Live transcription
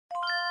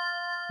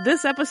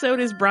This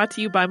episode is brought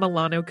to you by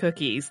Milano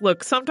Cookies.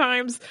 Look,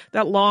 sometimes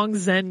that long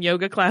Zen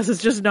yoga class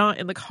is just not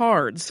in the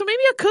cards, so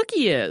maybe a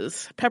cookie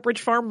is. Pepperidge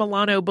Farm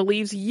Milano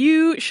believes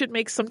you should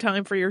make some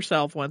time for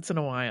yourself once in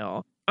a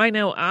while. I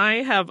know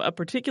I have a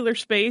particular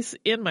space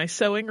in my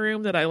sewing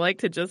room that I like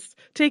to just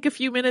take a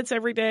few minutes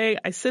every day.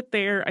 I sit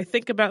there, I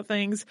think about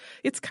things.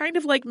 It's kind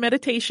of like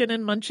meditation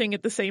and munching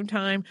at the same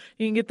time.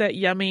 You can get that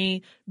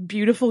yummy,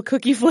 beautiful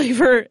cookie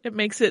flavor. It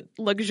makes it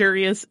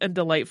luxurious and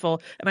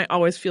delightful, and I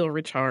always feel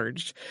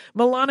recharged.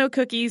 Milano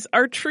cookies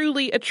are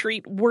truly a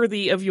treat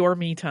worthy of your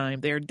me time.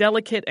 They're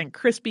delicate and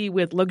crispy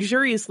with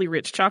luxuriously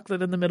rich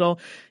chocolate in the middle.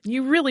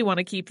 You really want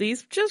to keep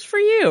these just for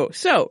you.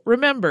 So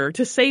remember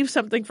to save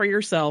something for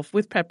yourself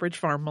with Pepperidge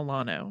Farm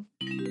Milano.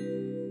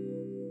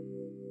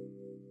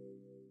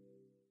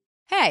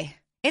 Hey,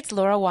 it's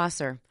Laura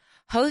Wasser,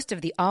 host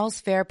of the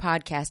All's Fair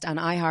podcast on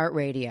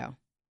iHeartRadio.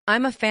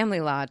 I'm a family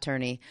law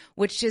attorney,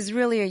 which is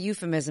really a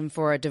euphemism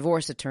for a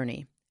divorce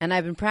attorney, and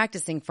I've been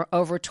practicing for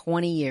over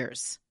 20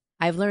 years.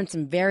 I've learned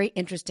some very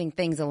interesting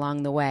things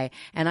along the way,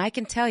 and I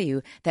can tell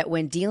you that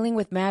when dealing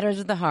with matters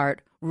of the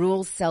heart,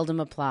 rules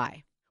seldom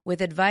apply.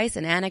 With advice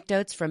and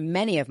anecdotes from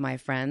many of my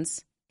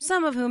friends,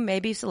 some of whom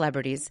may be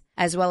celebrities,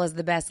 as well as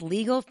the best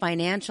legal,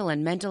 financial,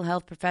 and mental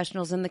health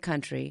professionals in the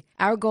country,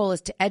 our goal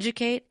is to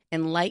educate,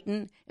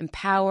 enlighten,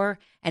 empower,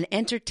 and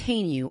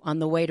entertain you on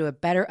the way to a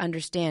better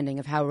understanding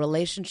of how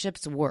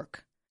relationships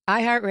work.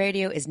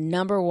 iHeartRadio is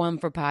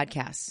 #1 for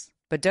podcasts.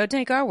 But don't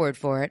take our word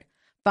for it.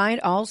 Find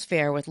All's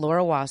Fair with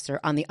Laura Wasser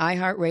on the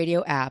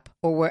iHeartRadio app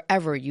or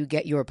wherever you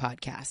get your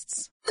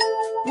podcasts.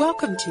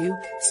 Welcome to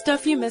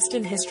Stuff You Missed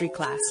in History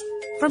Class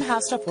from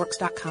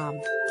HowStuffWorks.com.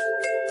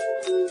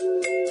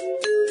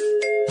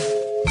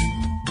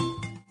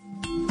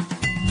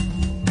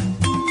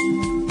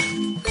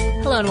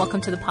 Hello and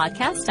welcome to the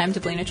podcast. I'm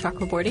Deblina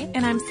Chakraborty.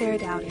 And I'm Sarah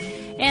Dowdy.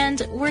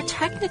 And we're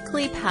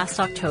technically past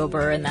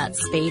October and that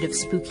spate of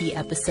spooky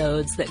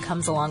episodes that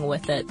comes along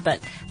with it.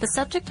 But the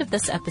subject of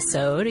this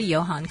episode,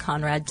 Johann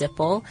Conrad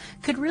Dippel,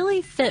 could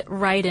really fit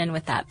right in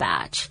with that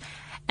batch.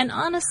 And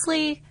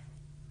honestly,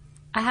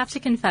 I have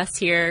to confess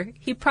here,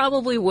 he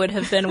probably would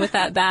have been with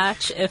that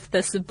batch if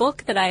this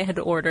book that I had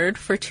ordered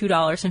for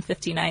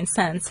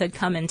 $2.59 had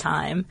come in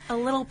time. A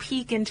little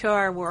peek into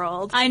our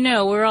world. I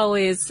know, we're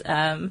always,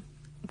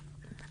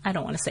 I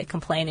don't want to say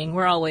complaining.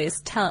 We're always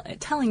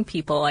telling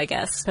people, I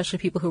guess, especially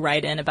people who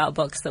write in about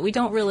books, that we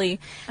don't really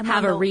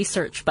have a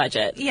research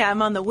budget. Yeah,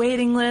 I'm on the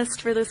waiting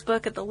list for this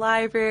book at the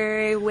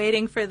library,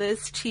 waiting for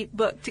this cheap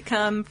book to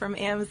come from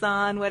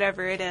Amazon,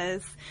 whatever it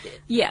is.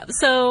 Yeah,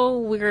 so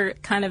we're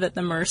kind of at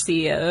the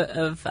mercy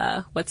of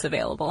what's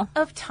available.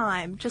 Of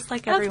time, just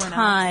like everyone else. Of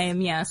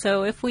time, yeah.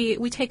 So if we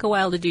take a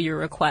while to do your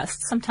request,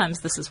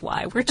 sometimes this is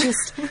why. We're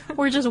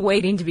just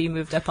waiting to be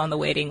moved up on the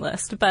waiting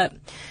list. But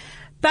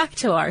back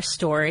to our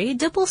story.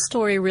 Dippel's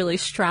story really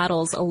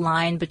straddles a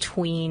line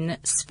between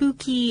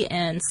spooky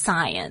and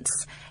science,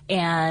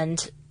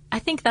 and I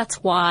think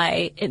that's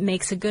why it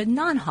makes a good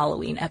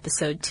non-Halloween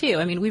episode, too.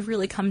 I mean, we've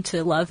really come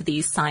to love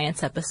these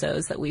science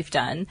episodes that we've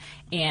done,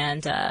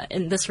 and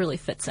this really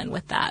fits in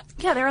with that.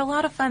 Yeah, they're a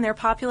lot of fun. They're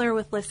popular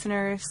with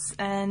listeners,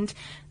 and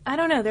I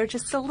don't know, they're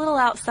just a little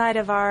outside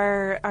of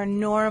our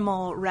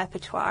normal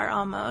repertoire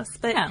almost.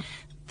 But yeah.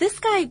 This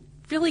guy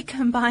really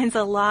combines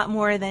a lot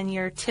more than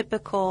your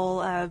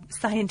typical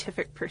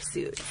scientific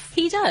pursuit.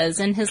 He does.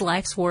 In his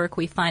life's work,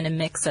 we find a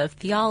mix of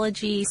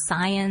theology,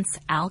 science,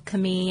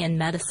 alchemy, and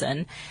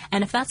medicine.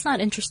 And if that's not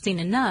interesting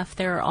enough,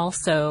 there are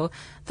also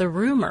the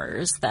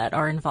rumors that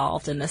are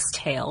involved in this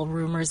tale,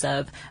 rumors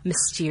of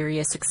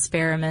mysterious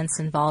experiments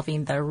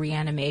involving the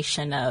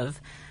reanimation of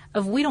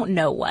we don't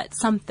know what,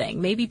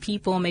 something, maybe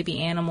people, maybe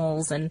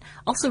animals, and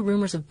also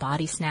rumors of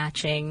body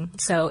snatching.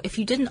 So if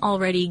you didn't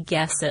already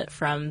guess it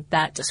from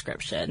that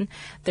description,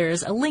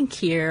 there's a link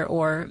here,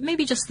 or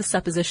maybe just the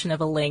supposition of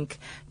a link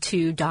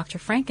to Dr.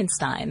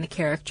 Frankenstein, the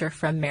character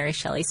from Mary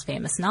Shelley's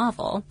famous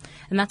novel.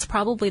 And that's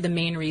probably the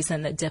main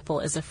reason that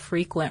Dippel is a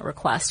frequent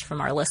request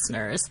from our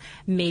listeners.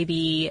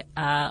 Maybe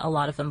a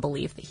lot of them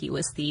believe that he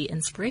was the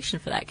inspiration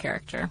for that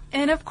character.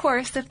 And of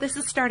course, if this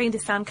is starting to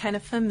sound kind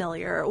of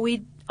familiar,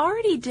 we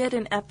already did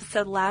an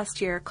episode last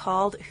year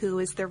called Who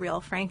is the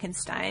Real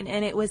Frankenstein?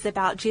 And it was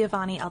about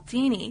Giovanni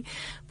Aldini.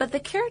 But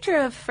the character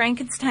of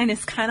Frankenstein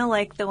is kind of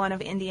like the one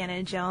of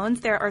Indiana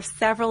Jones. There are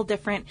several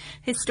different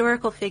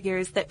historical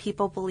figures that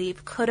people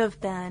believe could have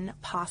been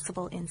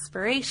possible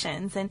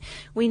inspirations. And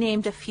we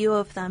named a few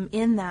of them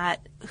in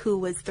that Who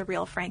was the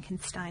Real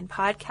Frankenstein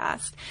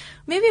podcast.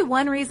 Maybe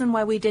one reason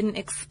why we didn't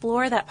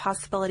explore that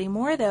possibility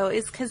more, though,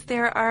 is because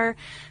there are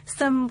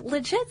some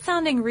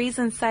legit-sounding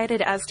reasons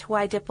cited as to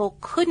why Dippel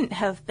couldn't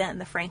have been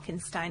the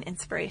Frankenstein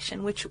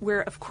inspiration, which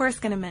we're, of course,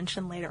 going to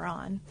mention later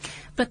on.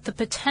 But the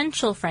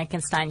potential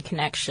Frankenstein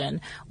connection,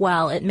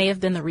 while it may have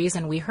been the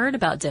reason we heard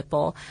about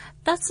Dippel,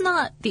 that's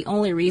not the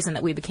only reason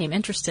that we became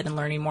interested in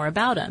learning more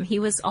about him. He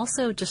was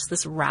also just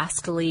this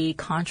rascally,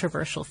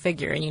 controversial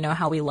figure, and you know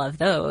how we love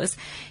those.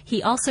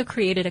 He also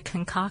created a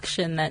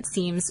concoction that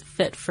seems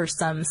fit for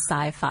some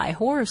sci-fi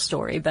horror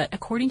story, but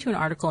according to an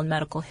article in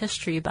Medical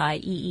History by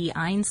E.E.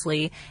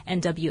 Ainsley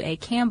and W.A.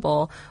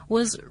 Campbell,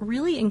 was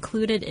really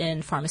included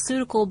in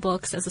pharmaceutical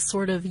books as a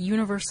sort of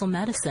universal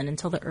medicine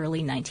until the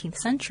early 19th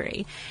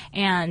century.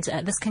 And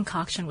this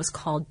concoction was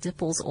called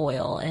Dippel's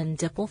oil, and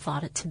Dippel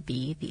thought it to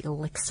be the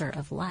elixir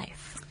of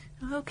life.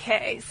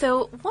 Okay,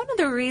 so one of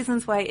the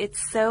reasons why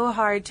it's so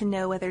hard to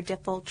know whether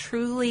Dippel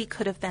truly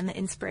could have been the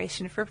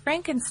inspiration for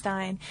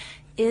Frankenstein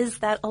is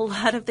that a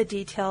lot of the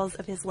details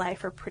of his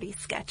life are pretty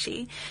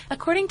sketchy.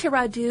 According to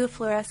Radu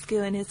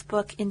Florescu in his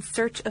book In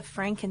Search of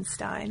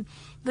Frankenstein,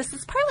 this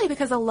is partly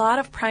because a lot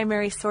of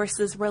primary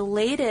sources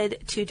related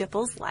to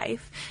Dippel's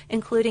life,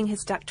 including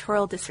his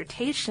doctoral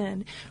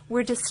dissertation,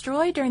 were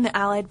destroyed during the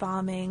Allied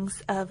bombings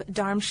of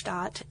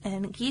Darmstadt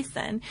and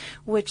Gießen,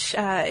 which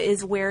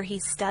is where he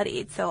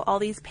studied. So all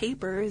these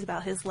papers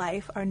about his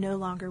life are no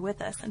longer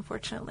with us,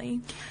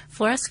 unfortunately.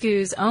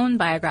 Florescu's own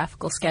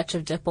biographical sketch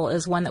of Dippel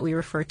is one that we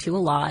refer to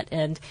a lot,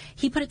 and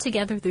he put it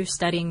together through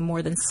studying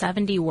more than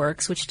 70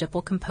 works which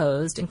Dippel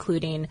composed,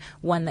 including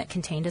one that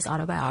contained his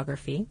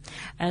autobiography,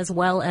 as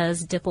well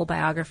as Dippel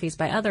biographies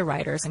by other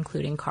writers,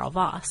 including Karl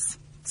Voss.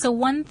 So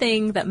one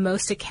thing that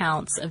most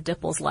accounts of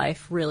Dippel's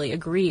life really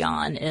agree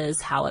on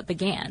is how it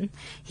began.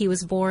 He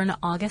was born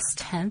August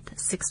 10th,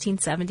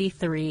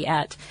 1673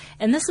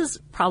 and this is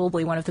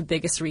probably one of the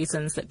biggest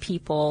reasons that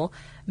people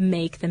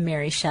make the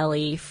Mary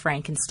Shelley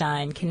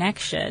Frankenstein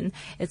connection.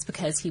 It's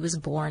because he was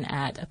born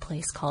at a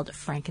place called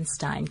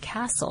Frankenstein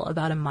Castle,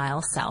 about a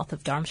mile south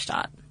of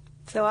Darmstadt.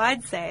 So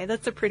I'd say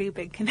that's a pretty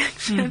big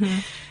connection. Mm-hmm.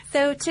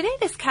 So today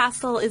this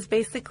castle is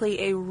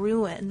basically a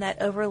ruin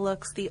that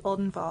overlooks the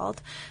Oldenwald,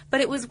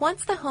 but it was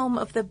once the home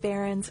of the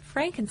Barons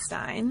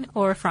Frankenstein.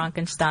 Or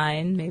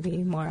Frankenstein, maybe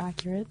more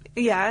accurate.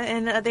 Yeah,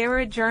 and they were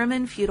a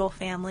German feudal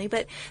family,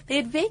 but they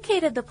had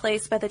vacated the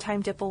place by the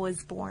time Dippel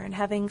was born,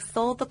 having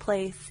sold the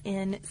place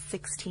in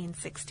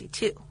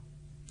 1662.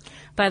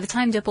 By the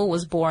time Dippel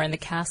was born, the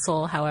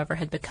castle, however,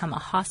 had become a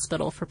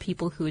hospital for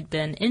people who had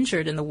been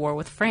injured in the war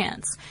with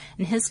France.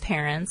 And his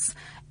parents,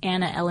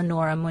 Anna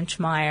Eleonora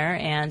Munchmeyer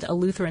and a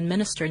Lutheran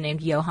minister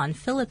named Johann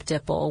Philipp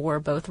Dippel, were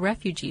both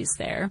refugees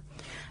there.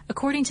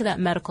 According to that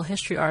medical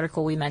history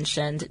article we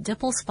mentioned,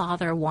 Dippel's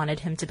father wanted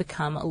him to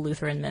become a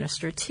Lutheran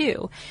minister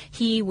too.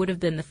 He would have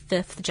been the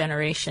fifth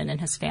generation in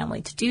his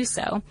family to do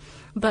so.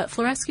 But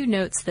Florescu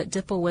notes that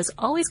Dippel was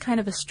always kind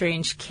of a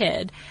strange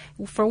kid.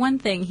 For one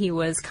thing, he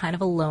was kind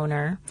of a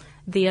loner.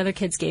 The other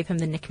kids gave him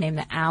the nickname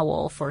the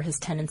Owl for his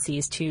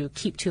tendencies to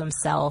keep to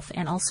himself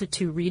and also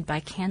to read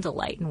by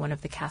candlelight in one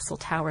of the castle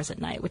towers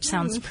at night, which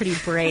sounds pretty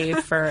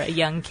brave for a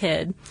young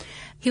kid.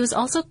 He was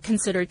also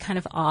considered kind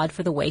of odd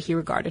for the way he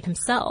regarded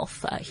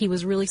himself. He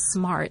was really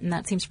smart, and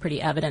that seems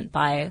pretty evident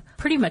by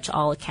pretty much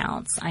all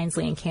accounts.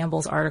 Ainsley and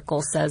Campbell's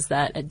article says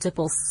that at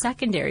Dippel's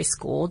secondary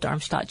school,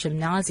 Darmstadt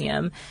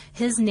Gymnasium,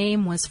 his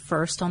name was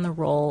first on the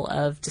roll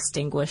of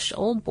distinguished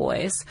old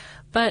boys.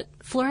 But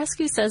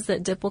Florescu says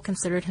that Dippel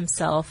considered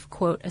himself,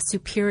 quote, a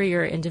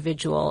superior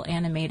individual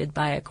animated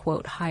by a,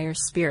 quote, higher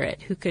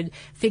spirit who could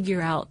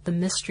figure out the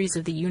mysteries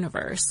of the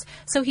universe.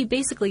 So he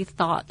basically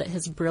thought that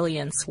his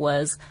brilliance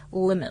was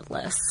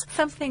limitless.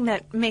 Something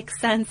that makes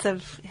sense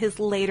of his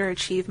later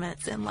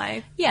achievements in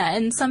life. Yeah,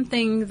 and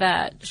something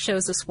that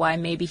shows us why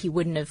maybe he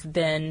wouldn't have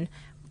been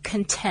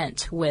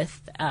content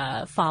with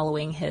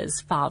following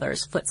his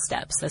father's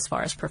footsteps as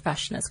far as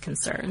profession is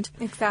concerned.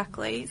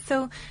 Exactly.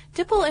 So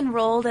Dippel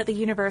enrolled at the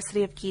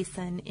University of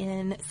Gießen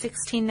in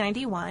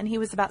 1691. He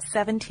was about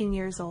 17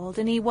 years old,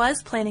 and he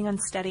was planning on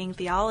studying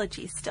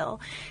theology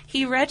still.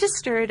 He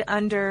registered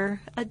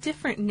under a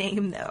different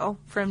name, though,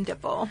 from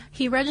Dippel.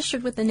 He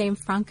registered with the name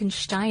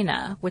Frankenstein,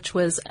 which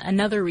was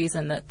another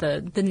reason that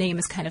the name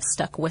has kind of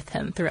stuck with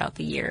him throughout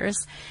the years.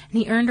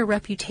 And he earned a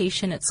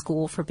reputation at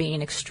school for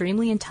being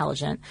extremely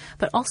intelligent,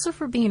 but also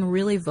for being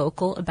really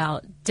vocal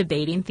about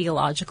debating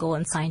theological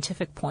and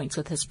scientific points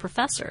with his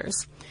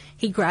professors.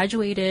 He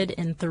graduated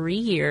in 3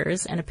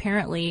 years and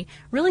apparently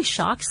really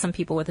shocked some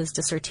people with his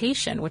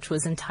dissertation, which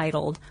was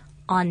entitled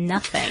On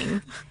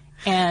Nothing,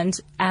 and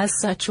as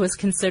such was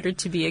considered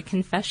to be a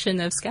confession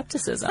of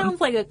skepticism.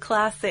 Sounds like a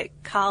classic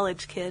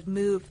college kid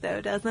move,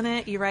 though, doesn't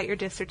it? You write your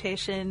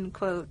dissertation,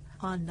 quote,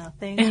 on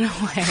nothing. In a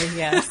way,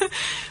 yes.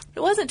 It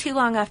wasn't too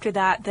long after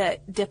that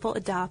Dippel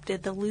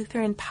adopted the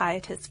Lutheran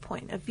pietist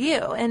point of view.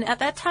 And at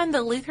that time,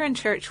 the Lutheran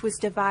Church was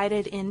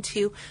divided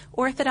into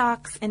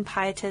Orthodox and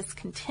pietist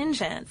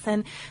contingents.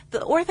 And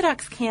the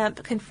Orthodox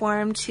camp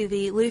conformed to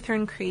the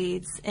Lutheran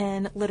creeds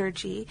and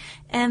liturgy.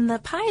 And the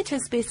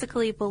pietists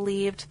basically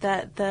believed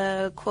that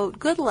the, quote,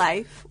 good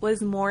life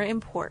was more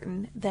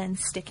important than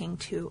sticking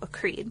to a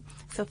creed.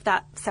 So if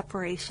that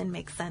separation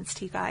makes sense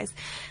to you guys.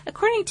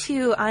 According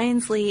to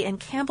Ainsley and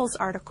Campbell's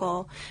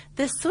article,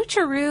 this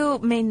switcheroo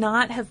may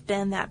not have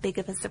been that big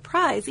of a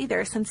surprise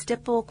either, since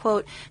Dippel,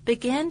 quote,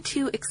 began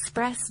to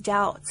express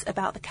doubts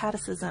about the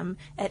catechism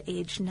at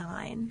age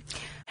 9.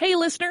 Hey,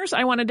 listeners,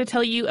 I wanted to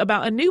tell you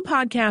about a new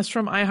podcast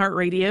from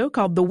iHeartRadio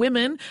called The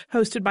Women,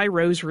 hosted by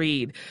Rose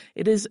Reed.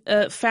 It is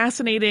a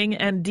fascinating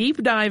and deep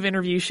dive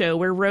interview show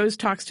where Rose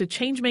talks to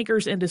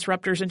changemakers and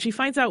disruptors, and she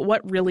finds out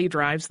what really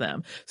drives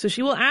them. So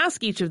she will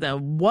ask each of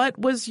them, what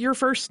was your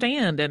first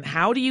stand, and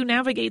how do you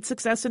navigate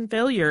success and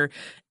failure?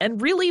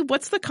 And really,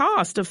 what's the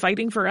cost of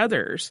fighting for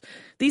others?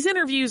 These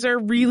interviews are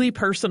really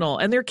personal,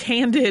 and they're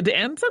candid,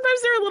 and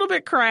sometimes they're a little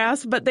bit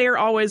crass, but they are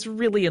always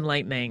really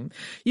enlightening.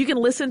 You can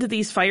listen to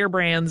these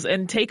firebrands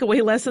and take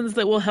away lessons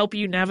that will help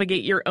you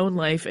navigate your own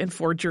life and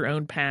forge your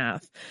own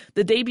path.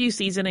 The debut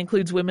season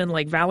includes women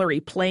like Valerie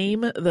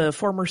Plame, the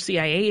former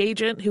CIA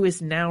agent who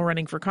is now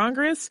running for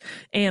Congress,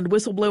 and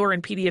whistleblower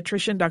and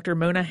pediatrician Dr.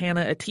 Mona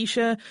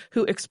Hanna-Attisha,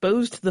 who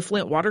exposed the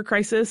Flint water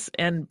crisis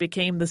and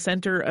became the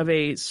center of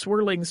a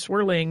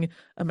swirling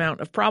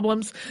amount of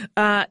problems,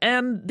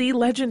 and the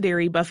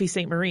legendary Buffy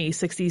St. Marie,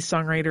 60s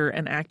songwriter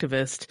and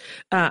activist.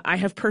 I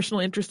have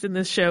personal interest in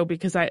this show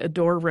because I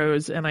adore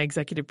Rose and I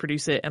executive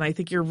produce it, and I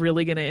think you're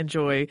really going to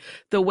enjoy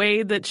the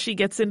way that she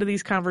gets into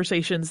these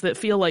conversations that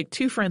feel like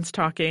two friends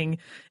talking,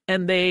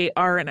 and they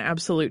are an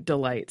absolute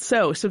delight.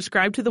 So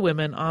subscribe to The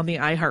Women on the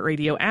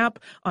iHeartRadio app,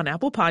 on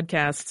Apple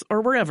Podcasts,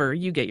 or wherever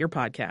you get your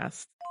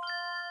podcasts.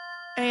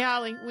 Hey,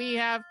 Holly, we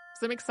have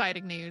some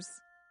exciting news.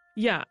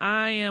 Yeah,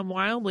 I am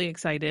wildly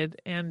excited,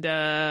 and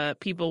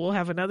people will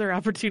have another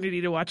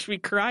opportunity to watch me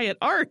cry at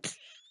art.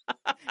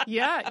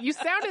 Yeah, you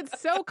sounded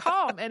so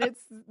calm, and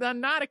it's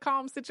not a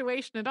calm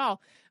situation at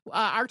all.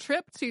 Our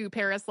trip to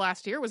Paris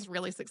last year was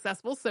really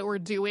successful, so we're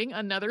doing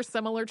another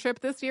similar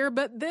trip this year,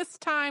 but this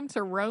time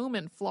to Rome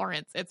and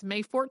Florence. It's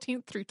May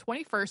 14th through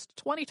 21st,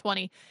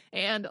 2020,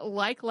 and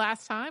like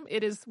last time,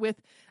 it is with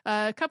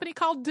a company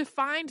called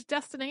Defined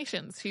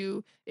Destinations,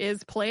 who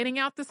is planning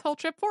out this whole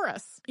trip for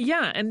us.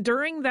 Yeah, and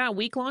during that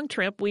week-long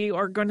trip, we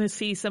are going to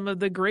see some of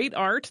the great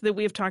art that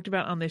we have talked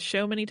about on this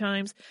show many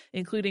times,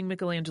 including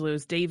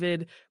Michelangelo's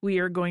David. We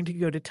are going to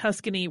go to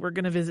Tuscany. We're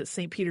going to visit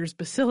St. Peter's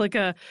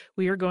Basilica.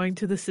 We are going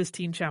to the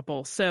Sistine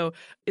Chapel. So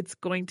it's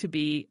going to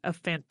be a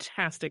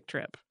fantastic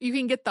trip. You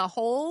can get the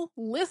whole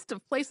list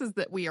of places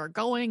that we are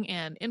going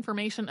and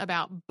information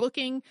about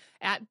booking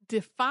at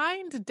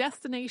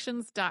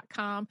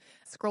defineddestinations.com.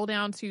 Scroll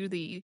down to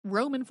the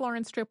Rome and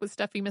Florence trip with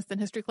stuff you missed in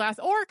history class,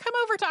 or come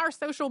over to our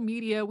social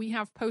media. We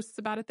have posts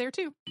about it there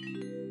too.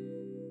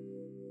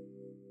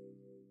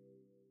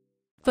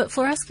 But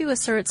Florescu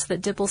asserts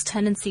that Dippel's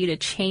tendency to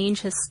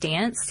change his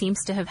stance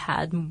seems to have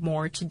had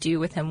more to do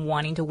with him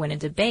wanting to win a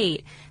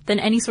debate than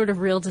any sort of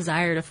real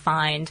desire to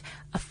find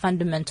a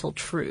fundamental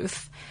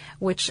truth,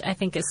 which I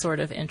think is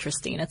sort of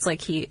interesting. It's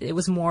like it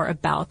was more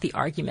about the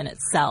argument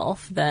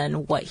itself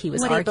than what he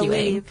was arguing. He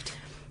believed.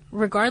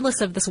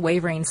 Regardless of this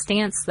wavering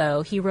stance,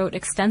 though, he wrote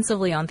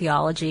extensively on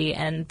theology,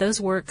 and those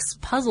works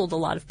puzzled a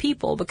lot of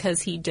people because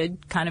he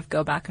did kind of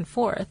go back and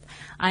forth.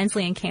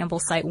 Ainsley and Campbell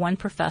cite one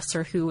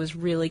professor who was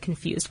really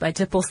confused by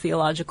Dippel's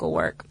theological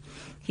work.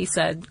 He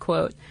said,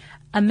 quote,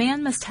 "A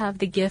man must have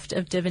the gift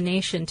of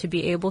divination to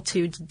be able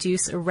to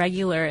deduce a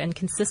regular and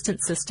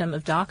consistent system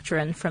of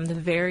doctrine from the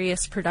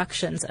various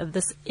productions of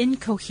this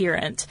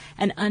incoherent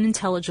and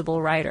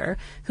unintelligible writer,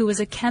 who was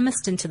a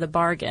chemist into the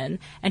bargain,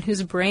 and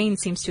whose brain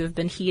seems to have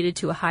been heated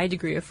to a high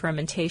degree of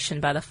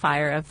fermentation by the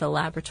fire of the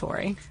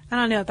laboratory." I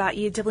don't know about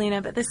you,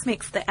 Delina, but this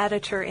makes the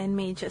editor in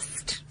me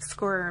just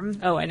squirm.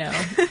 Oh, I know.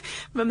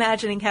 I'm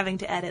imagining having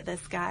to edit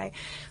this guy.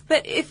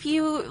 But if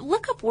you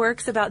look up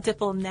works about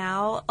Dippel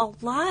now, a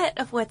lot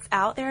of what's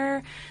out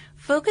there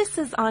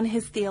focuses on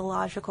his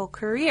theological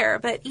career.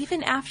 But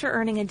even after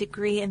earning a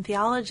degree in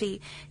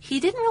theology, he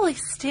didn't really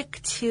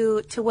stick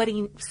to what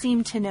he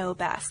seemed to know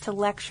best, to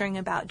lecturing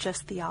about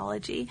just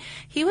theology.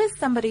 He was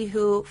somebody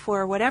who,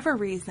 for whatever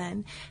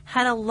reason,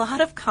 had a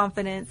lot of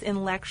confidence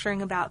in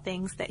lecturing about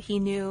things that he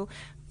knew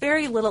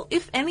very little,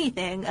 if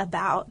anything,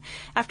 about.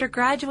 After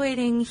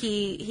graduating,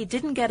 he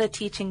didn't get a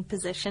teaching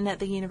position at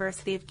the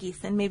University of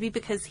Gießen, maybe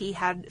because he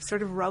had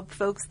sort of rubbed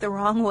folks the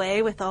wrong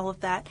way with all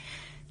of that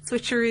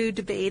switcheroo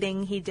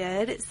debating he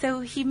did.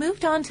 So he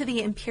moved on to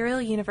the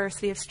Imperial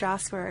University of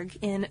Strasbourg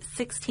in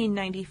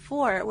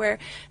 1694, where,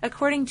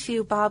 according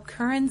to Bob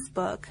Curran's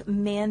book,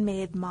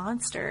 Man-Made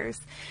Monsters,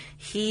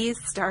 he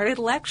started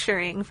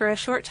lecturing for a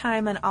short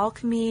time on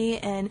alchemy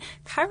and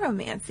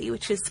chiromancy,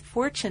 which is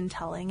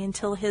fortune-telling,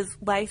 until his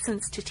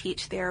license to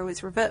teach there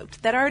was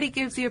revoked. That already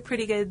gives you a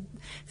pretty good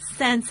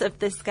sense of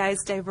this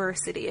guy's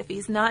diversity. If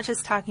he's not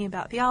just talking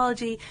about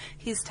theology,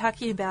 he's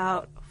talking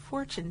about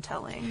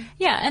fortune-telling.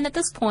 Yeah, and at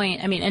this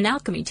point, I mean, and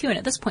alchemy too, and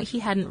at this point he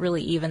hadn't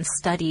really even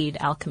studied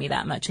alchemy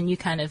that much, and you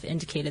kind of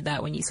indicated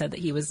that when you said that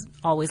he was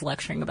always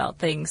lecturing about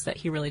things that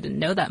he really didn't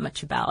know that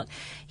much about.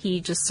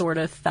 He just sort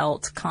of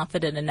felt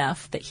confident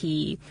enough that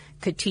he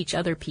could teach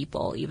other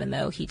people, even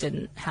though he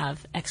didn't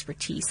have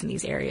expertise in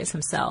these areas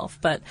himself.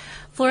 But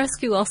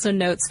Florescu also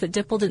notes that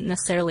Dippel didn't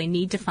necessarily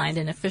need to find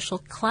an official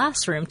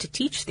classroom to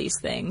teach these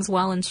things.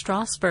 While in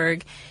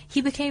Strasbourg,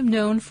 he became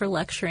known for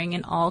lecturing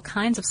in all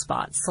kinds of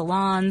spots: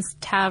 salons, museums,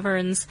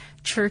 taverns,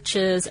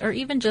 churches, or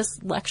even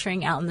just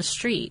lecturing out in the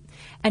street.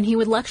 And he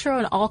would lecture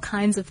on all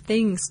kinds of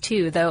things,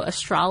 too, though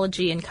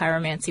astrology and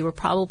chiromancy were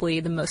probably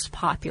the most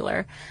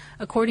popular.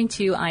 According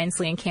to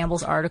Ainsley and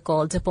Campbell's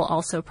article, Dippel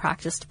also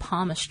practiced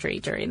palmistry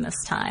during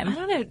this time. I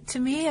don't know. To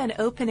me, an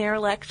open-air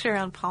lecture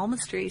on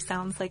palmistry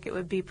sounds like it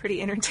would be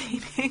pretty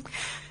entertaining.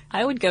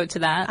 I would go to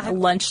that, a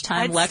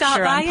lunchtime lecture stop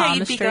by, on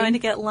palmistry. You'd be going to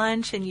get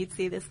lunch, and you'd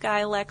see this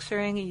guy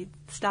lecturing, and you'd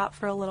stop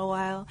for a little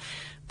while.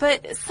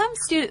 But some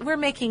students, we're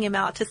making him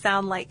out to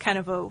sound like kind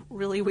of a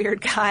really weird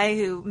guy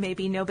who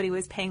maybe nobody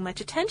was paying much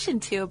attention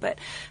to, but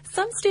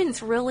some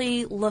students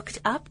really looked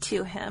up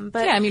to him.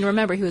 But yeah, I mean,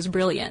 remember, he was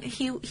brilliant.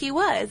 He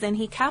was, and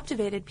he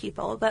captivated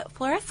people. But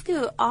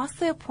Florescu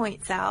also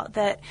points out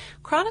that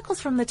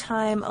chronicles from the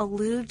time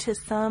allude to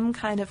some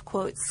kind of,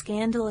 quote,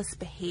 scandalous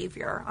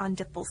behavior on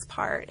Dippel's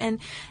part. And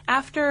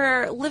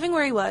after living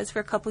where he was for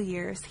a couple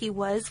years, he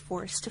was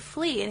forced to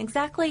flee. And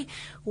exactly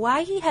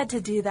why he had to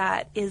do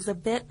that is a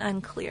bit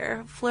unclear.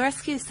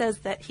 Florescu says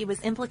that he was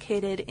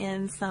implicated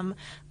in some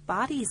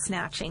body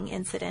snatching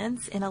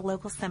incidents in a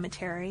local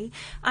cemetery.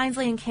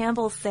 Ainsley and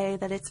Campbell say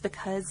that it's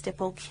because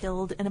Dippel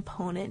killed an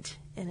opponent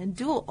in a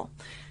duel.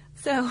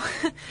 So,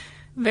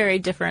 very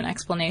different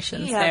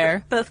explanations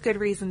there. Both good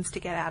reasons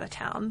to get out of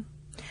town.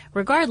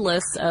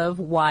 Regardless of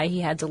why he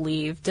had to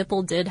leave,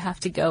 Dippel did have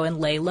to go and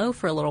lay low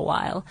for a little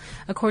while.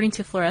 According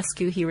to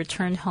Florescu, he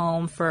returned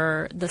home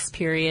for this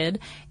period,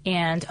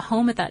 and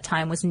home at that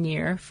time was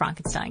near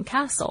Frankenstein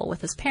Castle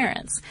with his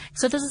parents.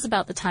 So this is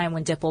about the time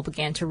when Dippel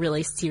began to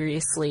really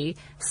seriously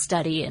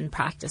study and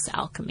practice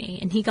alchemy.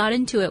 And he got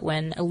into it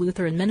when a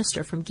Lutheran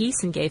minister from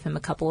Gießen gave him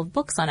a couple of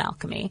books on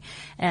alchemy.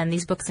 And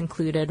these books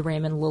included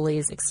Raymond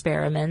Lully's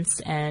Experiments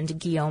and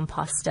Guillaume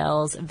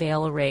Postel's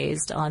Veil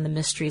Raised on the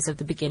Mysteries of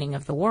the Beginning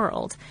of the World.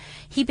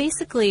 He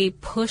basically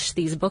pushed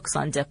these books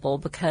on Dippel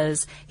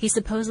because he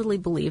supposedly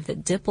believed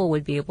that Dippel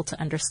would be able to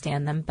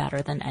understand them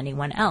better than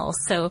anyone else.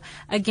 So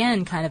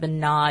again, kind of a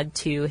nod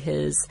to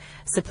his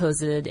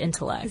supposed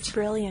intellect. His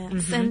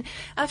brilliance. And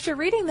after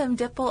reading them,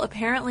 Dippel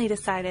apparently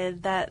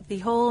decided that the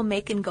whole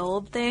making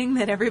gold thing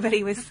that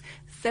everybody was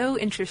so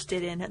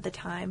interested in at the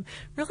time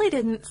really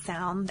didn't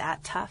sound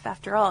that tough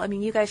after all. I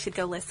mean, you guys should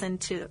go listen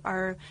to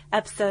our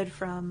episode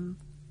from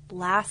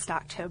last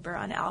October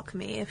on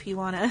alchemy if you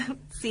want to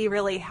see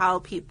really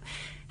how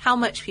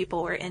much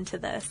people were into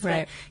this.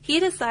 Right. But he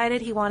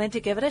decided he wanted to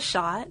give it a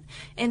shot,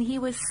 and he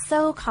was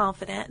so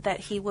confident that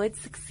he would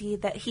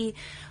succeed that he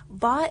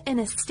bought an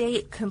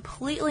estate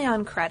completely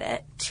on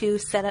credit to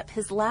set up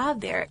his lab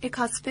there. It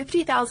cost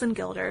 50,000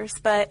 guilders,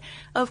 but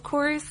of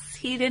course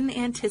he didn't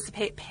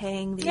anticipate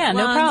paying these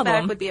loans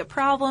back would be a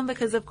problem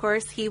because of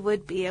course he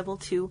would be able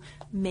to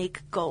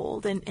make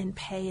gold and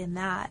pay in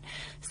that.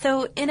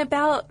 So in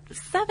about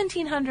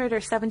 1700 or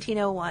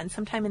 1701,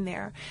 sometime in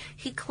there,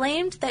 he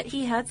claimed that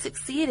he had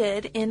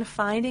succeeded in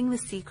finding the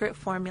secret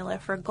formula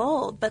for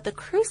gold, but the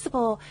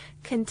crucible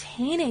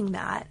containing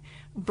that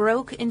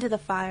broke into the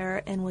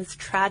fire and was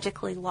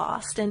tragically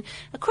lost. And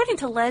according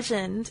to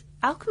legend,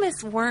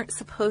 alchemists weren't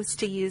supposed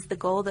to use the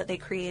gold that they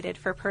created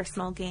for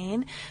personal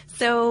gain.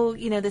 So,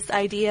 this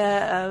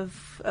idea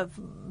of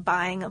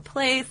buying a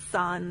place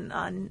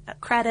on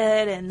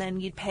credit and then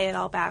you'd pay it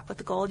all back with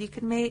the gold you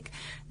could make,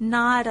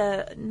 not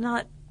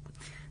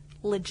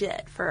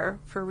legit for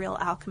real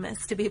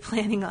alchemists to be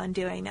planning on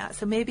doing that.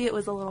 So maybe it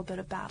was a little bit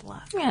of bad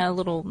luck. Yeah, a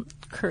little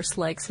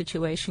curse-like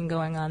situation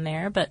going on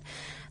there. But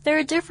there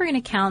are differing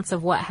accounts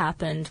of what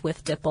happened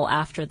with Dippel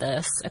after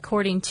this.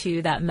 According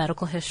to that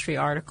medical history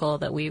article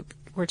that we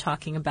were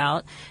talking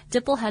about,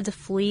 Dippel had to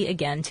flee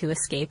again to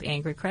escape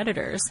angry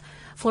creditors.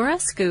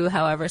 Florescu,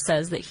 however,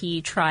 says that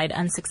he tried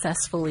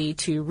unsuccessfully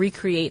to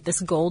recreate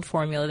this gold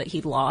formula that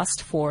he'd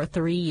lost for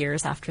 3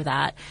 years after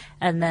that,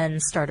 and then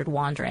started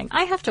wandering.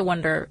 I have to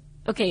wonder,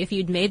 okay, if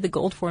you'd made the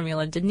gold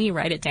formula, didn't he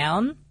write it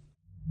down?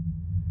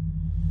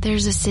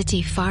 There's a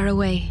city far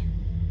away.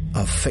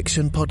 A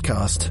fiction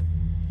podcast.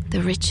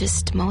 The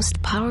richest,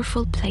 most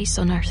powerful place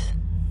on Earth.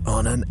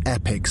 On an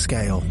epic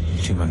scale.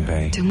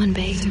 Tumanbay.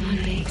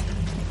 Tumanbay.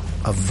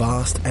 A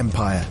vast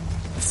empire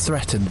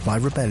threatened by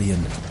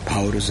rebellion.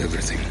 Power is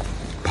everything.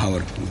 Power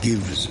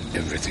gives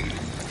everything.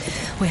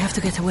 We have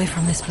to get away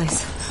from this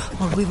place,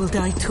 or we will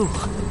die too.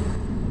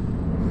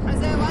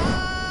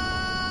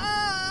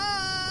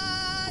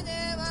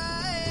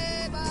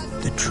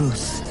 The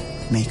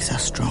truth makes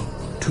us strong.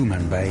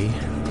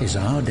 Tumanbay is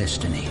our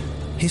destiny.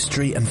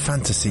 History and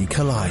fantasy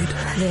collide.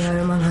 They are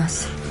among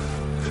us.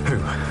 Who?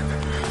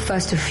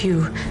 First a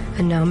few,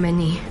 and now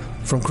many.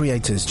 From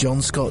creators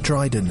John Scott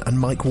Dryden and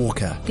Mike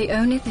Walker. The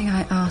only thing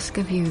I ask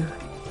of you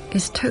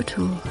is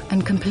total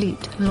and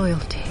complete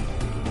loyalty.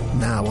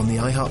 Now on the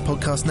iHeart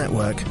Podcast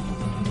Network,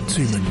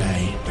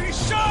 Tumanbay. Be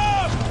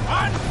sharp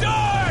and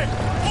die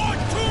for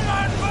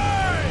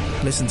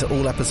Tumanbay! Listen to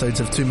all episodes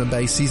of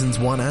Tumanbay Seasons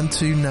 1 and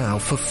 2 now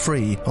for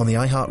free on the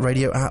iHeart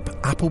Radio app,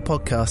 Apple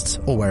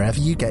Podcasts, or wherever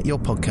you get your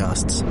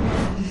podcasts.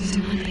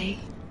 Tumanbay.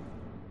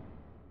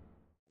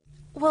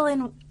 Well,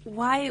 and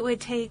why it would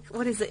take,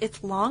 what is it?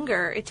 It's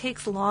longer. It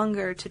takes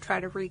longer to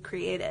try to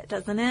recreate it,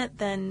 doesn't it,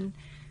 than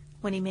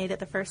when he made it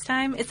the first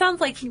time. It sounds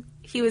like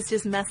he was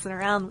just messing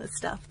around with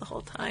stuff the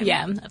whole time.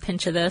 Yeah, a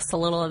pinch of this, a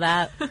little of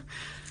that,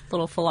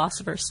 little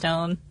philosopher's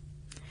stone.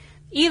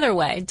 Either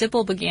way,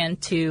 Dippel began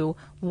to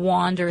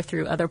wander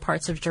through other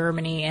parts of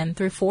Germany and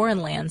through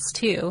foreign lands,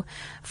 too.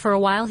 For a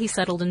while, he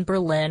settled in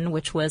Berlin,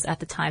 which was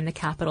at the time the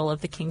capital of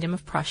the Kingdom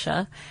of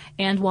Prussia.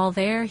 And while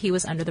there, he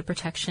was under the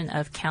protection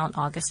of Count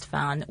August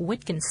von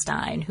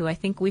Wittgenstein, who I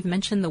think we've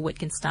mentioned the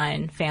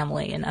Wittgenstein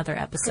family in other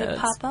episodes.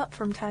 They pop up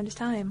from time to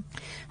time.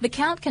 The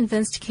Count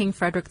convinced King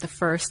Frederick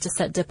I to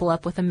set Dippel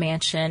up with a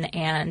mansion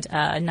and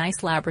a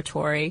nice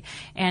laboratory,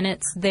 and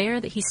it's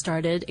there that he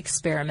started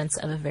experiments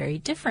of a very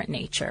different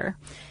nature.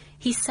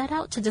 He set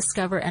out to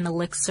discover an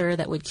elixir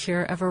that would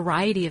cure a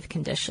variety of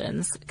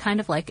conditions, kind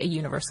of like a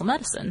universal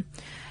medicine.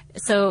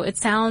 So it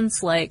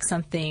sounds like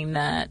something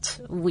that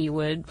we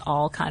would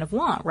all kind of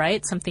want,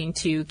 right? Something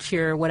to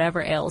cure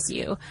whatever ails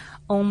you.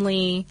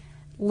 Only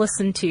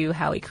listen to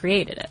how he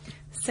created it.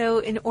 So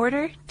in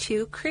order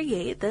to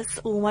create this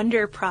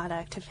wonder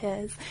product of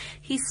his,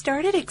 he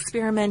started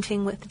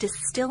experimenting with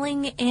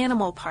distilling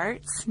animal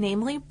parts,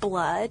 namely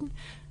blood,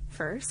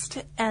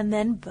 first, and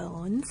then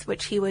bones,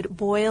 which he would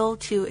boil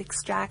to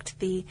extract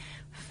the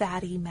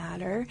fatty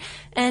matter.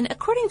 And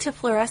according to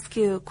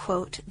Florescu,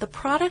 quote, the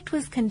product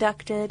was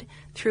conducted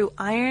through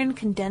iron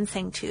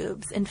condensing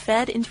tubes and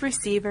fed into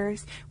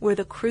receivers where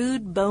the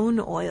crude bone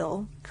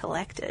oil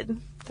collected.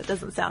 That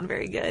doesn't sound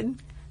very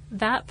good.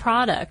 That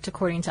product,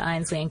 according to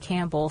Ainsley and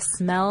Campbell,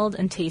 smelled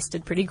and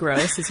tasted pretty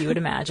gross, as you would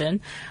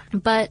imagine,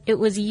 but it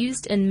was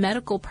used in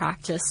medical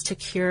practice to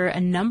cure a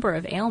number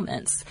of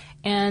ailments.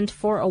 And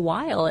for a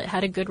while, it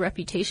had a good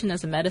reputation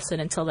as a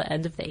medicine until the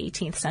end of the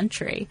 18th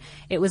century.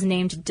 It was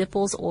named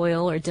Dippel's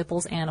oil or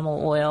Dippel's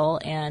animal oil,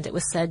 and it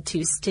was said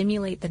to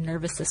stimulate the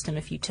nervous system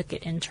if you took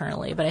it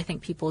internally. But I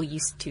think people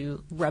used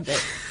to rub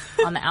it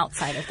on the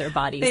outside of their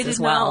bodies as well. They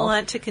did not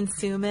want to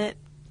consume it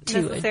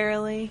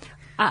necessarily.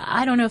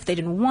 I don't know if they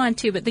didn't want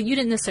to, but you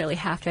didn't necessarily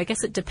have to. I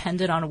guess it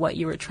depended on what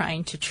you were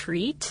trying to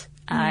treat.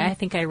 I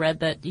think I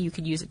read that you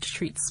could use it to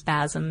treat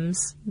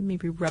spasms,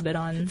 maybe rub it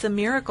on. It's a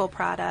miracle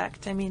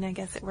product. I mean, I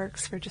guess it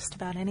works for just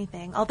about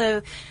anything.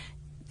 Although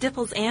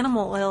Dippel's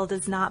animal oil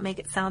does not make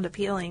it sound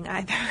appealing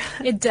either.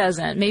 It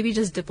doesn't. Maybe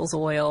just Dippel's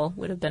oil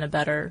would have been a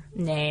better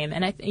name.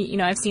 And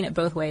I've seen it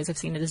both ways. I've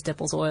seen it as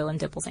Dippel's oil and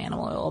Dippel's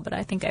animal oil, but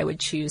I think I would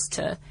choose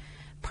to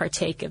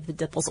partake of the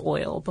Dippel's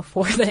oil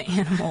before the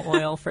animal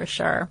oil for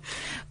sure.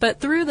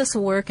 But through this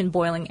work in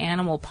boiling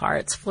animal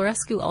parts,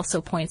 Florescu also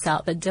points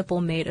out that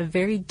Dippel made a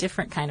very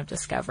different kind of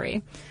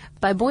discovery.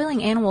 By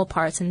boiling animal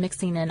parts and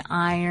mixing in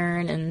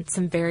iron and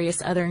some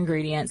various other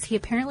ingredients, he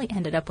apparently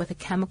ended up with a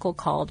chemical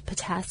called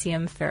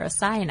potassium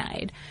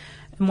ferrocyanide.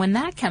 And when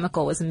that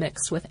chemical was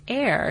mixed with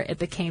air, it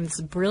became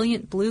this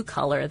brilliant blue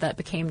color that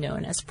became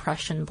known as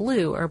Prussian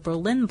blue or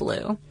Berlin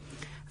blue.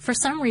 For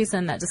some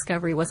reason, that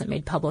discovery wasn't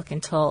made public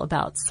until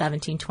about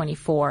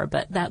 1724,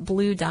 but that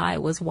blue dye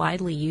was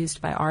widely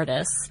used by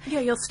artists. Yeah,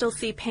 you'll still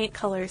see paint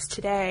colors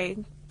today.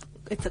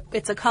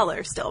 It's a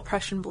color still,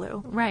 Prussian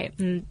blue. Right.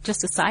 And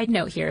just a side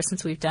note here,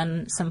 since we've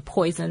done some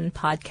poison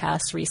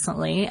podcasts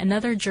recently,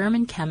 another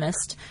German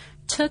chemist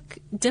took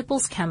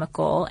Dippel's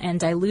chemical and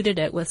diluted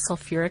it with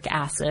sulfuric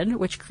acid,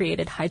 which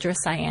created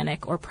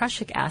hydrocyanic or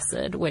prussic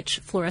acid,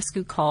 which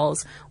Florescu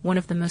calls one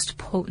of the most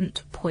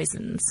potent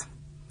poisons.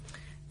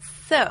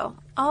 So,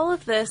 all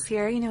of this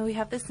here, we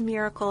have this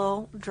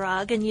miracle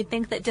drug, and you'd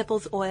think that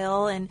Dippel's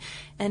oil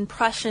and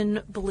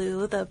Prussian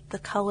blue, the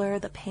color,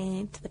 the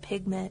paint, the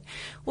pigment,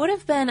 would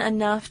have been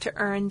enough to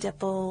earn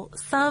Dippel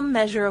some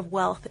measure of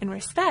wealth and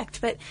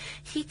respect, but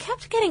he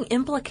kept getting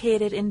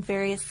implicated in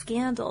various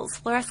scandals.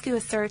 Florescu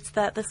asserts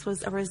that this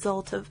was a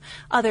result of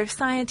other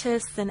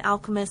scientists and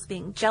alchemists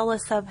being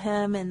jealous of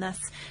him and thus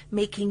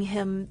making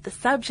him the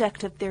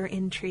subject of their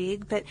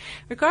intrigue, but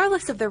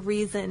regardless of the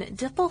reason,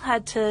 Dippel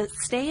had to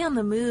stay on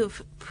the move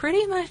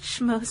pretty much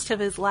most of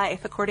his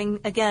life, according,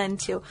 again,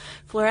 to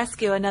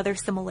Florescu, another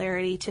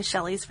similarity to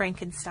Shelley's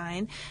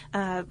Frankenstein,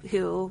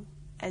 who,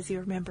 as you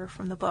remember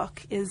from the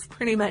book, is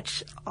pretty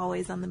much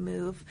always on the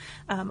move.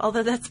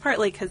 Although that's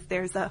partly because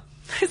there's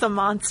a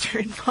monster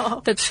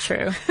involved. That's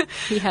true.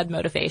 He had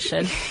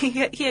motivation. He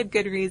had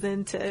good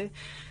reason to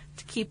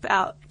keep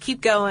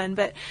going.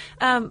 But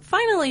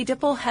finally,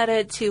 Dippel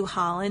headed to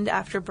Holland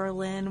after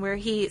Berlin, where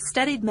he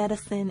studied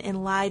medicine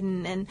in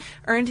Leiden and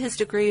earned his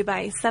degree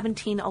by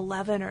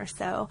 1711 or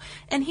so.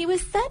 And he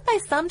was said by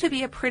some to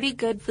be a pretty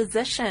good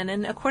physician.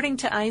 And according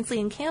to Ainsley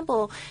and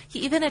Campbell, he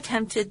even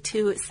attempted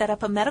to set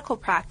up a medical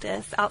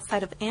practice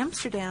outside of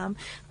Amsterdam,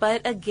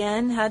 but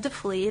again had to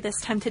flee, this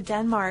time to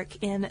Denmark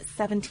in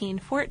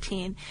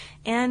 1714.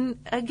 And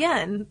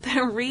again,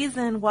 the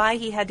reason why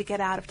he had to get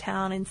out of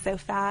town and so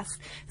fast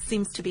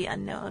seems to be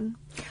unknown.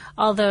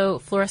 Although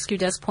Florescu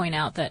does point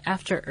out that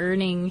after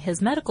earning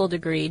his medical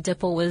degree,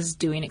 Dippel was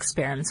doing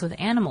experiments with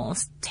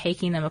animals,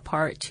 taking them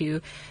apart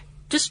to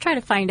just try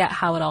to find out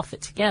how it all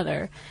fit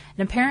together.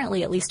 And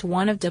apparently at least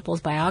one of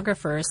Dippel's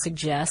biographers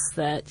suggests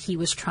that he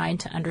was trying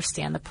to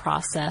understand the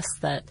process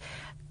that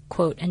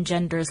quote,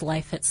 engenders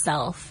life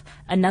itself.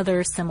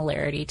 Another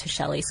similarity to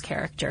Shelley's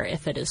character,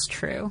 if it is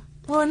true.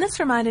 Well, and this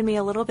reminded me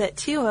a little bit,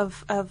 too,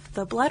 of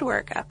the blood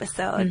work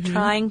episode,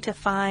 trying to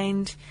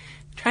find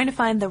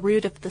the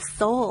root of the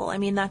soul. I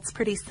mean, that's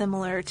pretty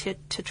similar to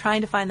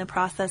trying to find the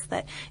process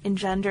that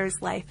engenders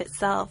life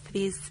itself.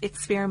 These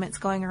experiments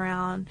going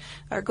on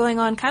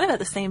kind of at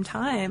the same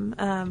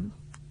time,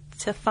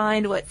 to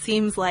find what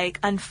seems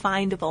like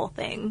unfindable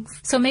things.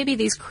 So maybe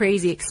these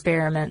crazy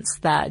experiments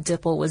that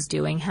Dippel was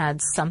doing had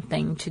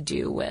something to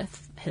do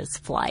with his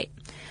flight.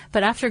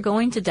 But after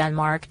going to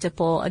Denmark,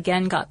 Dippel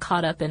again got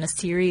caught up in a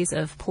series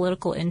of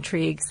political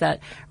intrigues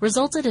that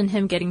resulted in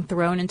him getting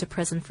thrown into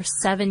prison for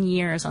 7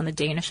 years on the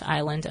Danish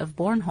island of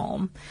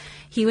Bornholm.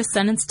 He was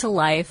sentenced to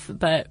life,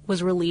 but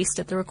was released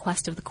at the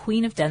request of the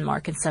Queen of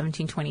Denmark in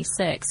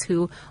 1726,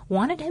 who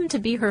wanted him to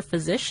be her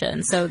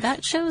physician. So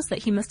that shows that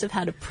he must have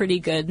had a pretty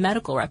good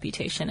medical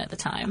reputation at the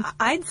time.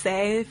 I'd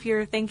say if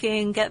you're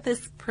thinking, get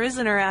this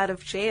prisoner out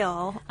of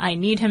jail. I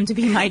need him to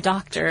be my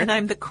doctor. And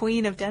I'm the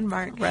Queen of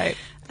Denmark. Right.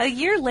 A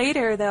year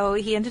later, though,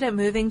 he ended up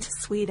moving to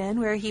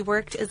Sweden, where he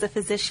worked as a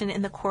physician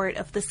in the court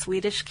of the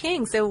Swedish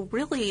king. So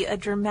really a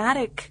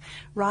dramatic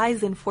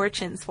rise in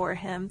fortunes for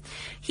him.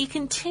 He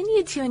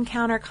continued to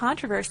encounter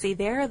controversy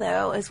there,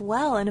 though, as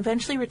well, and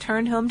eventually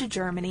returned home to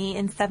Germany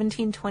in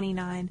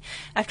 1729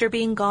 after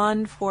being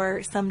gone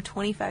for some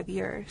 25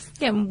 years.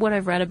 Yeah, what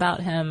I've read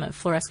about him,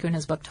 Florescu in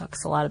his book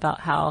talks a lot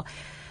about how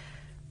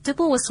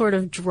Dippel was sort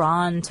of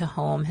drawn to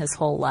home his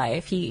whole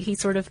life. He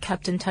sort of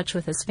kept in touch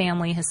with his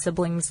family, his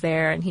siblings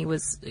there, and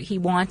he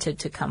wanted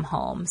to come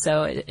home.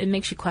 So it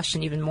makes you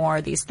question even more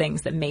these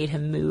things that made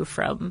him move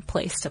from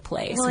place to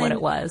place,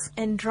 it was.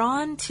 And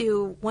drawn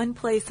to one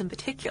place in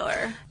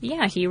particular.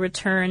 Yeah, he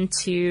returned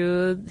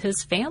to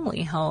his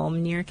family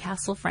home near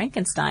Castle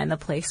Frankenstein, the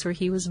place where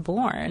he was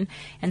born.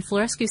 And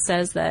Florescu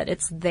says that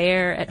it's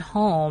there at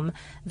home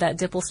that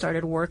Dippel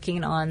started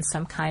working on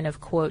some kind of,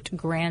 quote,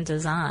 grand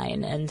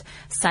design. And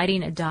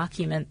citing a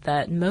document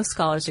that most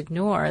scholars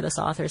ignore, this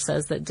author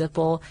says that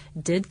Dippel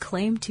did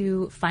claim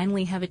to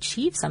finally have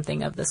achieved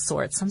something of this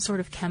sort, some sort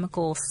of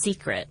chemical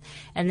secret.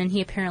 And then he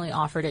apparently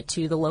offered it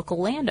to the local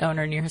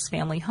landowner near his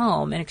family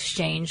home in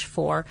exchange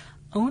for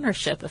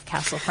ownership of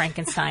Castle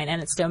Frankenstein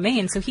and its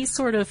domain. So he's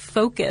sort of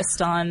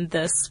focused on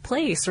this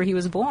place where he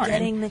was born.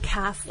 Getting the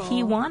castle.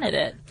 He wanted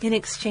it. In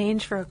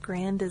exchange for a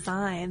grand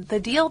design.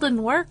 The deal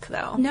didn't work,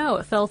 though. No,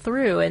 it fell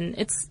through, and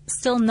it's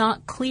still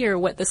not clear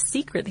what the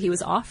secret that he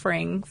was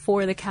offering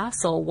for the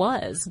castle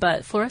was.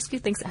 But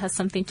Florescu thinks it has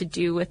something to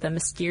do with a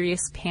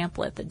mysterious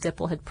pamphlet that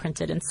Dippel had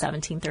printed in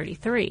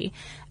 1733,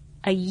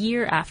 a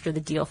year after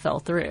the deal fell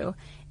through.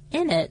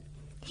 In it,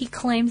 he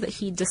claimed that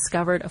he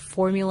discovered a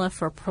formula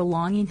for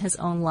prolonging his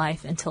own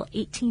life until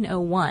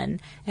 1801,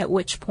 at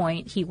which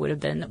point he would have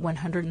been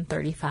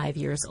 135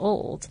 years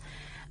old.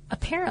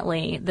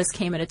 Apparently, this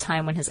came at a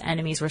time when his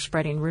enemies were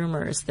spreading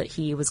rumors that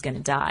he was going to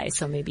die,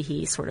 so maybe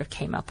he sort of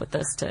came up with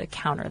this to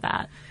counter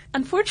that.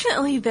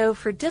 Unfortunately, though,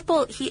 for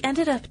Dippel, he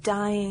ended up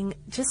dying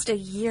just a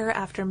year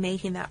after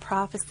making that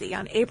prophecy.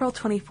 On April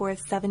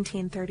 24th,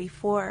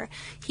 1734,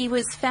 he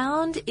was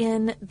found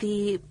in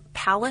the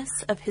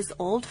palace of his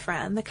old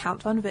friend, the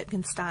Count von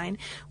Wittgenstein,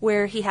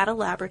 where he had a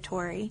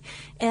laboratory.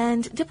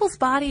 And Dippel's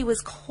body was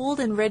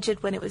cold and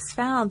rigid when it was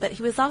found, but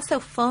he was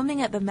also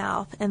foaming at the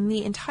mouth, and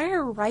the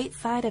entire right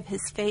side of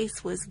his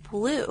face was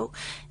blue.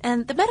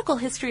 And the medical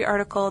history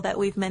article that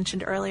we've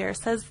mentioned earlier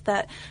says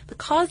that the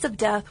cause of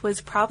death was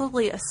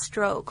probably a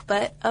stroke,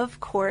 but of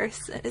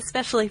course,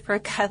 especially for a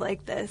guy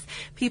like this,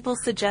 people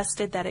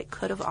suggested that it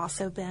could have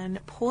also been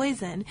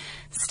poison.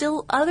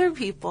 Still, other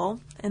people,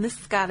 and this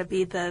has got to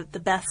be the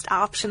best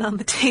option on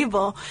the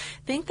table,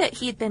 think that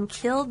he'd been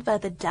killed by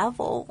the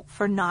devil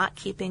for not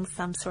keeping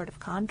some sort of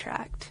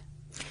contract.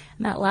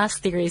 And that last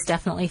theory is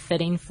definitely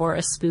fitting for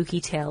a spooky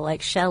tale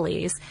like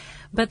Shelley's.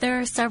 But there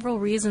are several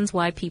reasons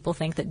why people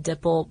think that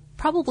Dippel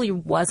probably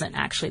wasn't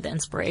actually the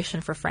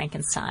inspiration for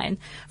Frankenstein.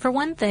 For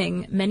one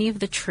thing, many of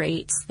the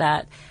traits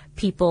that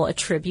people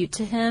attribute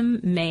to him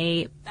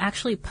may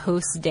actually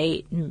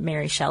post-date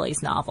Mary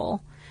Shelley's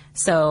novel.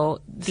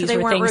 So these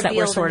were things that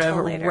were sort of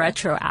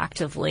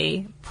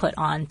retroactively put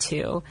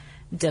onto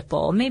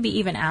Dippel, maybe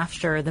even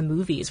after the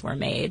movies were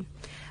made.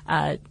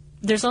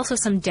 There's also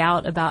some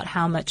doubt about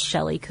how much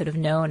Shelley could have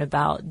known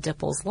about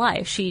Dippel's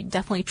life. She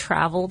definitely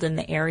traveled in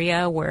the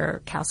area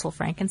where Castle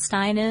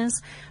Frankenstein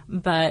is,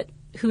 but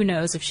who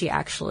knows if she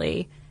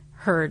actually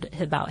heard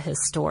about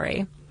his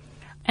story.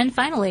 And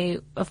finally,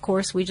 of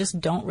course, we just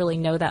don't really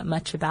know that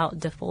much about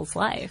Dippel's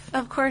life.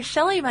 Of course,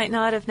 Shelley might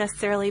not have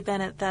necessarily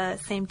been at the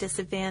same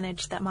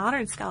disadvantage that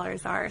modern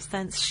scholars are,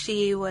 since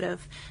she would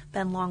have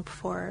been long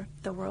before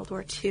the World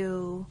War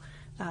II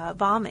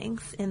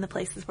bombings in the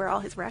places where all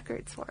his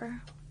records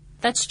were.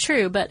 That's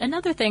true, but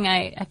another thing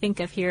I think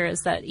of here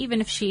is that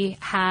even if she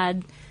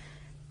had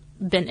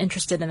been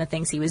interested in the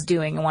things he was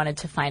doing and wanted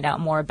to find out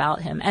more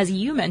about him. As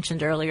you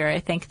mentioned earlier, I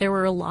think there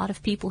were a lot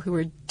of people who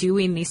were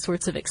doing these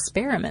sorts of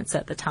experiments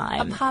at the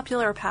time. A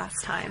popular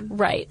pastime.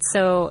 Right.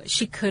 So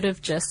she could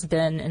have just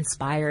been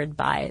inspired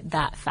by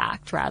that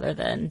fact rather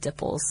than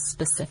Dippel's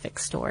specific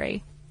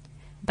story.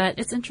 But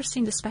it's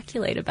interesting to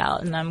speculate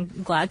about, and I'm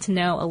glad to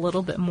know a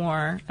little bit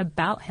more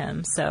about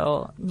him.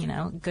 So,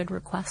 good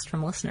request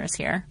from listeners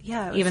here.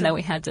 Yeah. Even though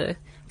we had to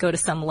go to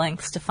some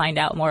lengths to find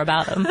out more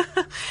about him.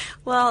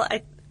 Well,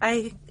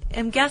 I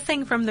am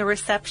guessing from the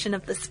reception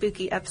of the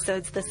spooky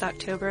episodes this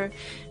October,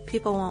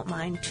 people won't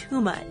mind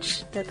too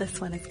much that this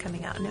one is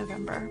coming out in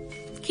November.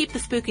 Keep the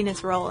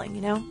spookiness rolling,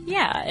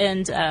 Yeah,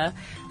 and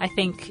I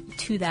think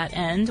to that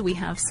end, we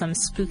have some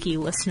spooky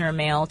listener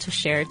mail to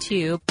share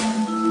too.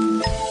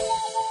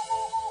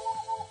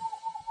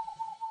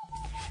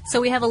 So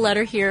we have a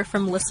letter here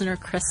from listener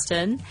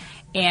Kristen,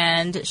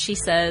 and she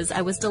says,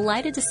 I was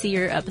delighted to see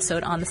your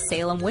episode on the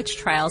Salem witch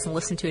trials and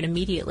listened to it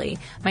immediately.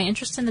 My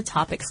interest in the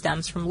topic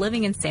stems from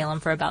living in Salem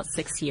for about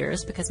 6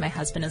 years because my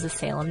husband is a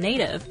Salem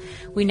native.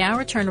 We now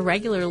return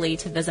regularly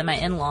to visit my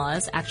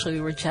in-laws. Actually,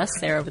 we were just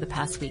there over the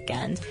past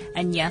weekend,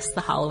 and yes,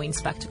 the Halloween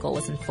spectacle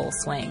was in full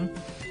swing.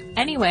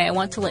 Anyway, I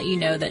want to let you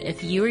know that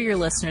if you or your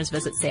listeners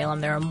visit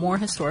Salem, there are more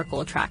historical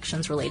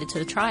attractions related to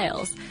the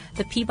trials.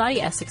 The Peabody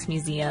Essex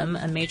Museum,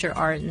 a major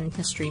art and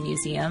history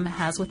museum,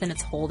 has within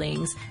its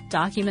holdings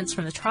documents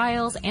from the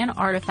trials and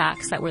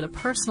artifacts that were the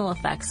personal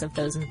effects of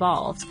those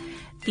involved.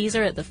 These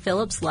are at the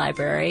Phillips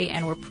Library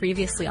and were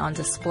previously on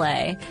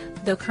display,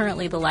 though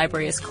currently the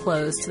library is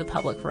closed to the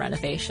public for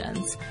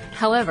renovations.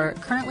 However,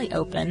 currently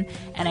open,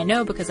 and I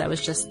know because I was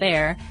just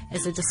there,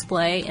 is a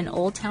display in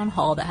Old Town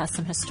Hall that has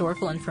some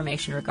historical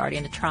information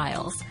regarding the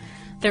trials.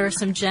 There are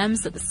some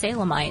gems that the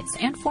Salemites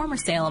and former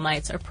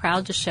Salemites are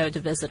proud to show to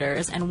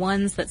visitors, and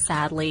ones that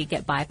sadly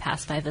get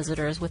bypassed by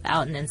visitors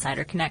without an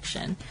insider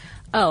connection.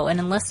 Oh, and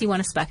unless you want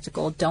a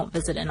spectacle, don't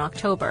visit in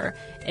October.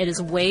 It is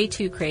way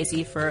too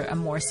crazy for a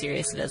more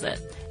serious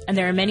visit. And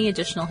there are many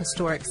additional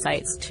historic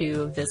sites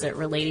to visit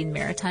relating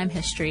maritime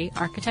history,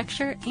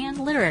 architecture, and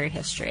literary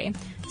history.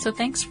 So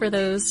thanks for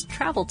those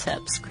travel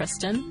tips,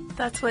 Kristen.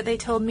 That's what they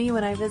told me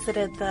when I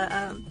visited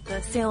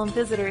the Salem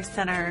Visitor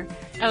Center.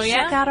 Oh,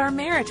 yeah? Check out our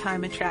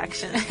maritime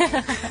attraction.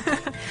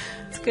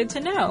 It's good to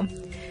know.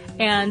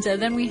 And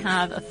then we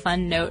have a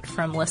fun note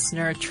from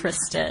listener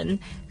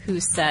Tristan, who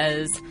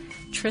says,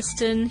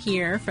 Tristan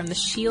here from the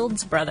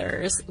Shields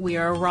Brothers. We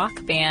are a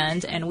rock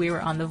band, and we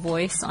were on The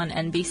Voice on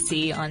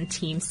NBC on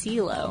Team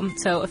CeeLo.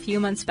 So a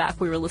few months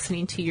back, we were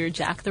listening to your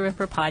Jack the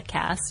Ripper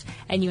podcast,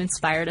 and you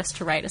inspired us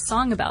to write a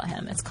song about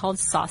him. It's called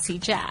Saucy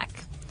Jack.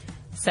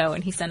 So,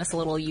 and he sent us a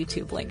little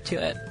YouTube link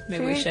to it.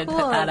 Maybe Very we should cool.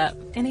 put that up.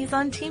 And he's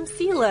on Team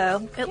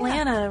CeeLo.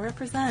 Atlanta,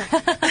 represent.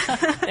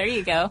 There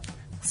you go.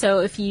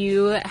 So if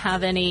you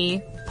have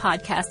any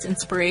podcast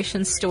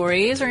inspiration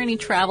stories or any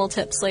travel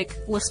tips like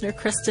listener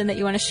Kristen that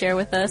you want to share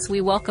with us, we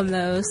welcome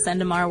those.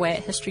 Send them our way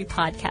at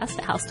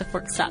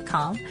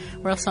historypodcast@howstuffworks.com.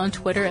 We're also on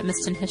Twitter at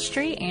Missed in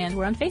History, and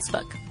we're on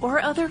Facebook.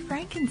 Or other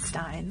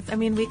Frankensteins. I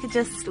mean, we've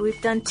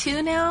done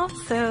 2 now,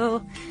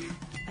 so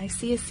I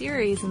see a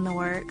series in the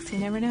works. You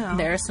never know.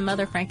 There are some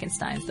other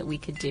Frankensteins that we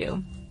could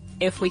do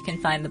if we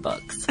can find the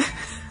books.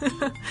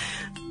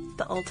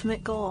 The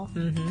ultimate goal.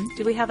 Mm-hmm.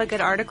 Do we have a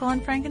good article on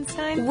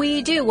Frankenstein?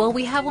 We do. Well,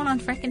 we have one on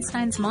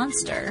Frankenstein's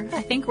monster.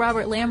 I think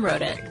Robert Lamb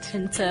wrote it.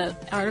 It's an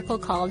article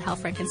called How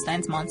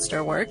Frankenstein's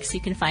Monster Works. You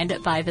can find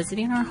it by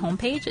visiting our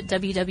homepage at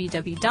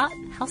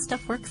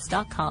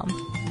www.howstuffworks.com.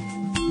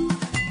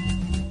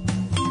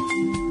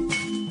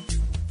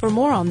 For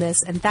more on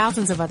this and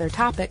thousands of other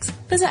topics,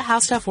 visit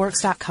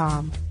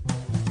howstuffworks.com.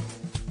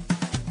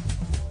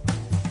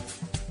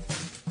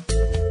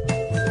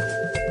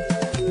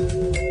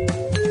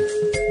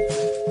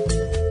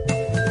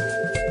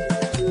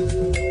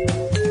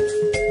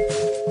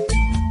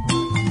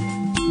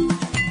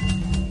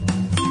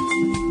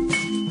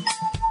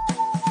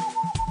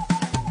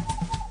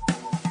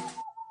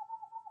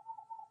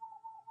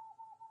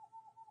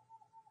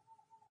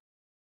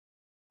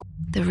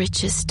 The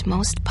richest,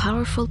 most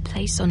powerful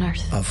place on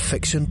Earth. A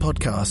fiction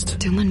podcast.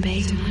 Tuman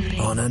Bay.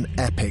 On an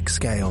epic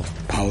scale.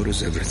 Power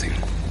is everything.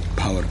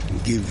 Power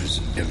gives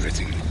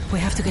everything. We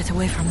have to get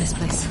away from this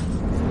place.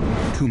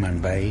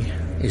 Tuman Bay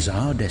is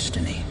our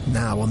destiny.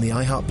 Now on the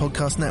iHeart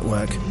Podcast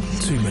Network,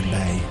 Tuman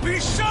Bay. We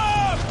serve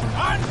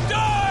and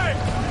die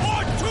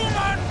for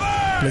Tuman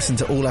Bay! Listen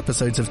to all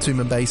episodes of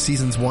Tuman Bay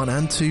Seasons 1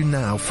 and 2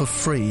 now for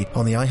free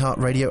on the iHeart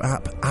Radio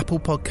app, Apple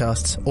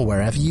Podcasts, or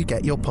wherever you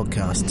get your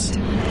podcasts.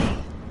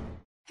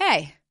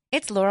 Hey,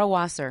 it's Laura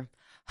Wasser,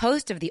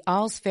 host of the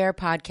All's Fair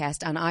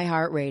podcast on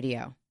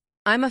iHeartRadio.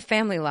 I'm a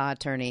family law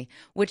attorney,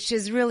 which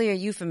is really a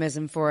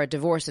euphemism for a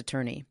divorce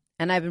attorney,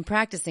 and I've been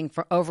practicing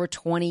for over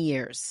 20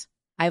 years.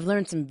 I've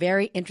learned some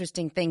very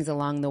interesting things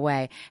along the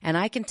way, and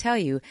I can tell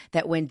you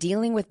that when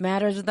dealing with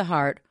matters of the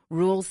heart,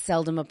 rules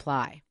seldom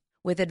apply.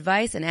 With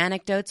advice and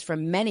anecdotes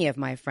from many of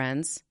my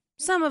friends,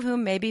 some of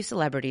whom may be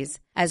celebrities,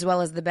 as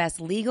well as the best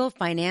legal,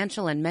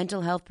 financial, and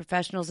mental health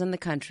professionals in the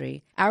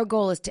country, our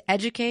goal is to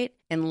educate,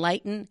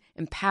 enlighten,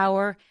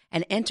 empower,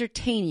 and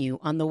entertain you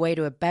on the way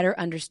to a better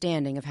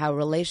understanding of how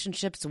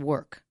relationships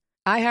work.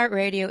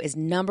 iHeartRadio is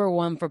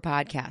 #1 for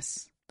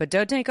podcasts. But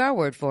don't take our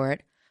word for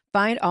it.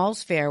 Find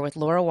All's Fair with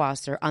Laura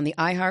Wasser on the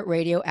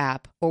iHeartRadio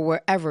app or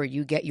wherever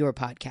you get your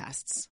podcasts.